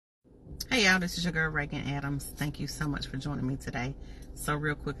Hey y'all, this is your girl ReganMAdams. Thank you so much for joining me today. So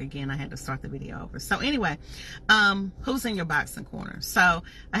real quick, again, I had to start the video over. So anyway, who's in your boxing corner? So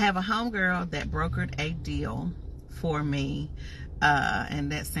I have a homegirl that brokered a deal for me.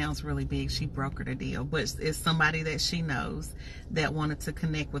 And that sounds really big. She brokered a deal, but it's somebody that she knows that wanted to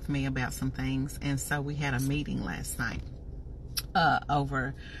connect with me about some things. And so we had a meeting last night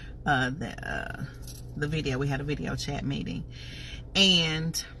over the video. We had a video chat meeting.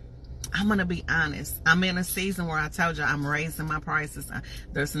 And I'm going to be honest. I'm in a season where I told you I'm raising my prices.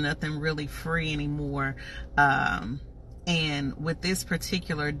 There's nothing really free anymore. And with this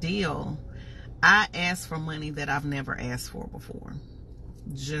particular deal, I asked for money that I've never asked for before,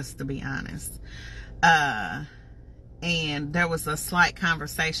 just to be honest. And there was a slight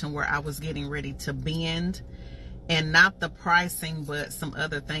conversation where I was getting ready to bend, and not the pricing, but some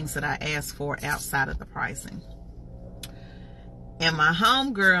other things that I asked for outside of the pricing. And my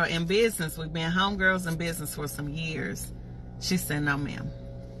homegirl in business, we've been homegirls in business for some years, she said, no, ma'am.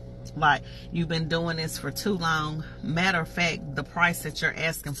 Like, you've been doing this for too long. Matter of fact, the price that you're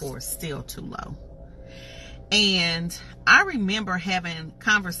asking for is still too low. And I remember having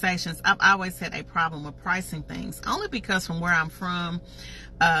conversations. I've always had a problem with pricing things, only because from where I'm from,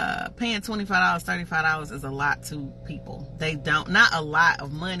 paying $25, $35 is a lot to people. They don't, not a lot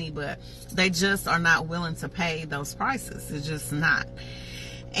of money, but they just are not willing to pay those prices. It's just not.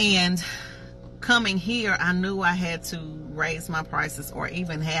 And coming here, I knew I had to raise my prices or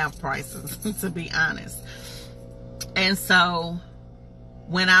even have prices, to be honest. And so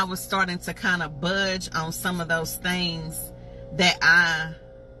when I was starting to kind of budge on some of those things that I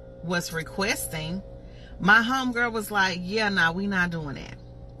was requesting, my homegirl was like, yeah, no, we're not doing that.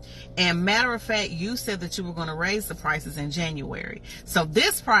 And matter of fact, you said that you were going to raise the prices in January. So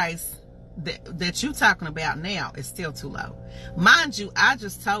this price that you're talking about now is still too low. Mind you, I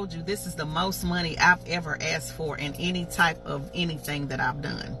just told you this is the most money I've ever asked for in any type of anything that I've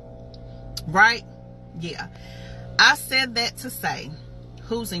done. Right? Yeah. I said that to say,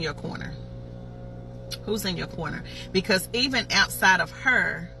 who's in your corner? Who's in your corner? Because even outside of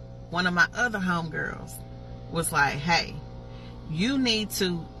her, one of my other homegirls was like, hey, you need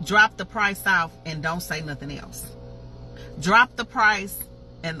to drop the price off and don't say nothing else. Drop the price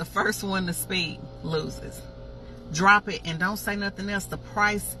and the first one to speak loses. Drop it and don't say nothing else. The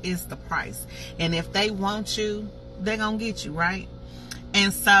price is the price. And if they want you, they're going to get you, right?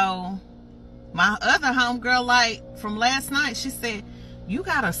 And so my other homegirl, like from last night, she said, you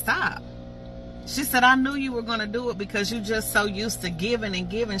got to stop. She said, I knew you were going to do it because you just so used to giving and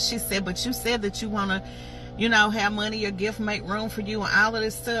giving. She said, but you said that you want to, you know, have money, your gift make room for you and all of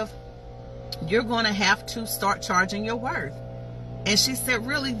this stuff. You're going to have to start charging your worth. And she said,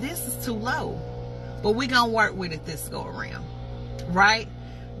 really, this is too low. But we're going to work with it this go around. Right?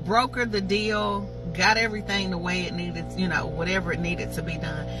 Brokered the deal, got everything the way it needed, you know, whatever it needed to be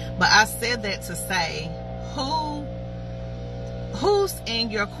done. But I said that to say, who's in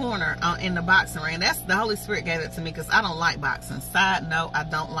your corner in the boxing ring? That's the Holy Spirit gave it to me because I don't like boxing. Side note, I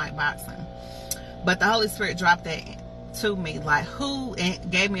don't like boxing. But the Holy Spirit dropped that to me. Like, who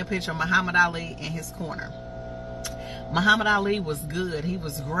gave me a picture of Muhammad Ali in his corner. Muhammad Ali was good. He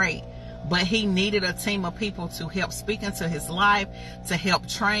was great. But he needed a team of people to help speak into his life, to help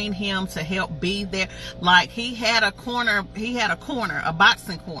train him, to help be there. Like, he had a corner, a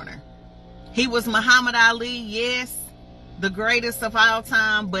boxing corner. He was Muhammad Ali, yes, the greatest of all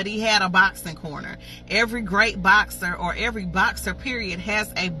time, but he had a boxing corner. Every great boxer, or every boxer period,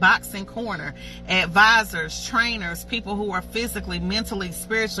 has a boxing corner. Advisors, trainers, people who are physically, mentally,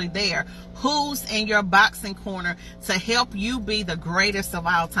 spiritually there. Who's in your boxing corner to help you be the greatest of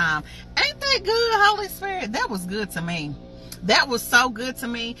all time? Ain't that good, Holy Spirit? That was good to me. That was so good to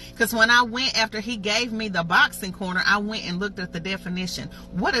me, because when I went, after he gave me the boxing corner, I went and looked at the definition.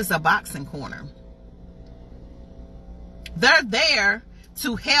 What is a boxing corner? They're there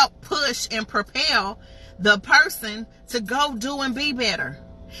to help push and propel the person to go do and be better.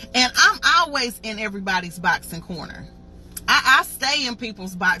 And I'm always in everybody's boxing corner. I stay in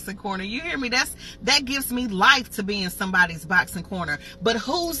people's boxing corner. You hear me? That gives me life to be in somebody's boxing corner. But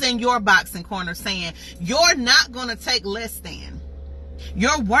who's in your boxing corner saying, you're not going to take less than?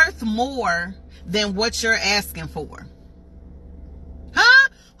 You're worth more than what you're asking for. Huh?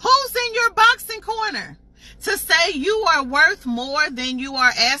 Who's in your boxing corner to say you are worth more than you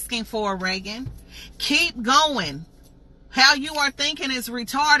are asking for, Regan? Keep going. How you are thinking is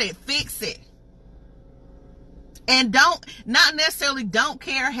retarded. Fix it. And not necessarily don't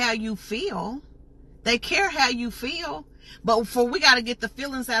care how you feel. They care how you feel. But we got to get the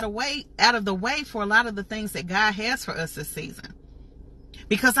feelings out of the way for a lot of the things that God has for us this season.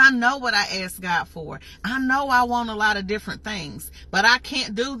 Because I know what I asked God for. I know I want a lot of different things. But I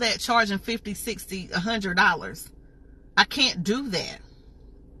can't do that charging $50, $60, $100. I can't do that.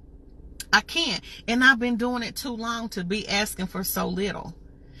 I can't. And I've been doing it too long to be asking for so little.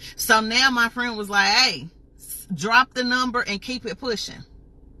 So now my friend was like, hey, drop the number and keep it pushing.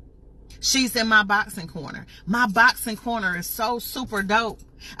 She's in my boxing corner. My boxing corner is so super dope.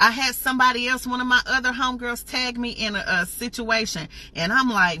 I had somebody else, one of my other homegirls, tag me in a situation. And I'm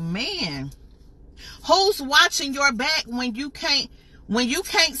like, man, who's watching your back when you can't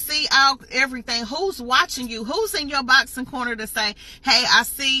see out everything? Who's watching you? Who's in your boxing corner to say, hey, I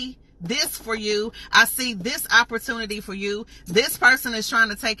see this for you. I see this opportunity for you. This person is trying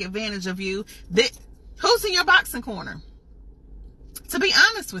to take advantage of you. Who's in your boxing corner? To be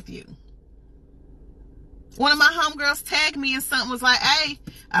honest with you. One of my homegirls tagged me and something was like, hey,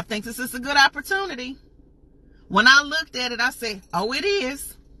 I think this is a good opportunity. When I looked at it, I said, oh, it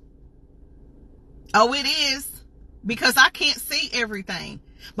is. Oh, it is. Because I can't see everything.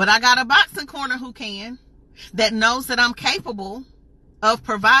 But I got a boxing corner who can. That knows that I'm capable of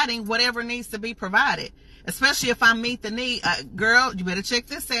providing whatever needs to be provided. Especially if I meet the need. Girl, you better check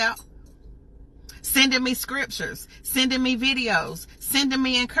this out. Sending me scriptures. Sending me videos. Sending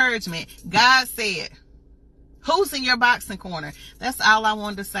me encouragement. God said, who's in your boxing corner? That's all I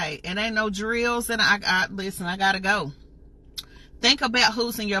wanted to say. It ain't no drills. And listen, I gotta go. Think about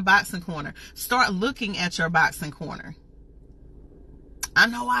who's in your boxing corner. Start looking at your boxing corner. I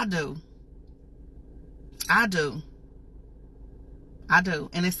know I do. I do.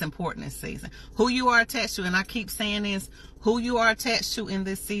 And it's important this season. Who you are attached to, and I keep saying this, who you are attached to in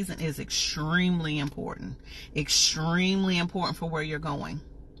this season is extremely important. Extremely important for where you're going.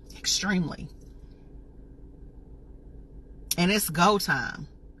 Extremely. And it's go time.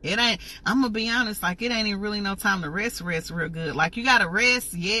 It ain't, I'm going to be honest, like it ain't even really no time to rest real good. Like you got to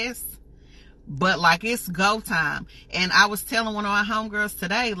rest, yes, but like it's go time. And I was telling one of my homegirls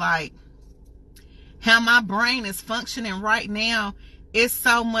today, like how my brain is functioning right now. It's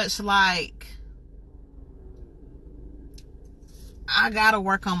so much like I got to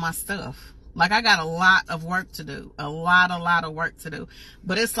work on my stuff. Like I got a lot of work to do. A lot of work to do.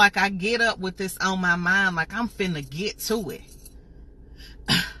 But it's like I get up with this on my mind. Like I'm finna get to it.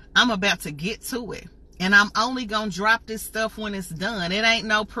 I'm about to get to it. And I'm only gonna drop this stuff when it's done. It ain't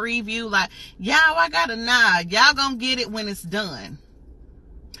no preview like, y'all, I got a nod. Y'all gonna get it when it's done.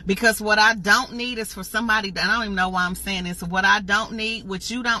 Because what I don't need is for somebody, I don't even know why I'm saying this. What I don't need, what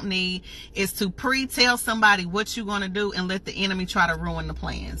you don't need, is to pre-tell somebody what you're gonna do and let the enemy try to ruin the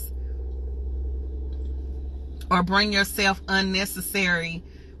plans. Or bring yourself unnecessary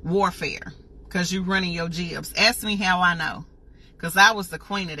warfare because you're running your jibs. Ask me how I know. Because I was the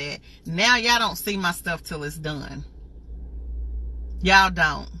queen of that. Now y'all don't see my stuff till it's done. Y'all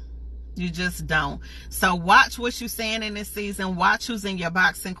don't. You just don't. So watch what you're saying in this season. Watch who's in your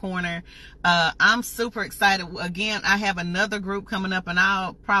boxing corner. I'm super excited. Again, I have another group coming up and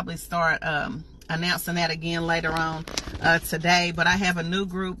I'll probably start announcing that again later on today. But I have a new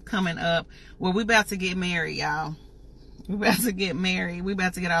group coming up where we about to get married, y'all. We about to get married. We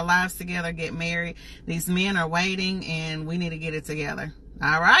about to get our lives together, get married. These men are waiting and we need to get it together.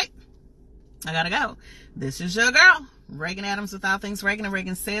 All right. I gotta go. This is your girl, ReganMAdams, with all things Regan. And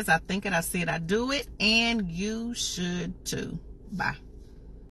Regan says, I think it, I see it, I do it, and you should too. Bye.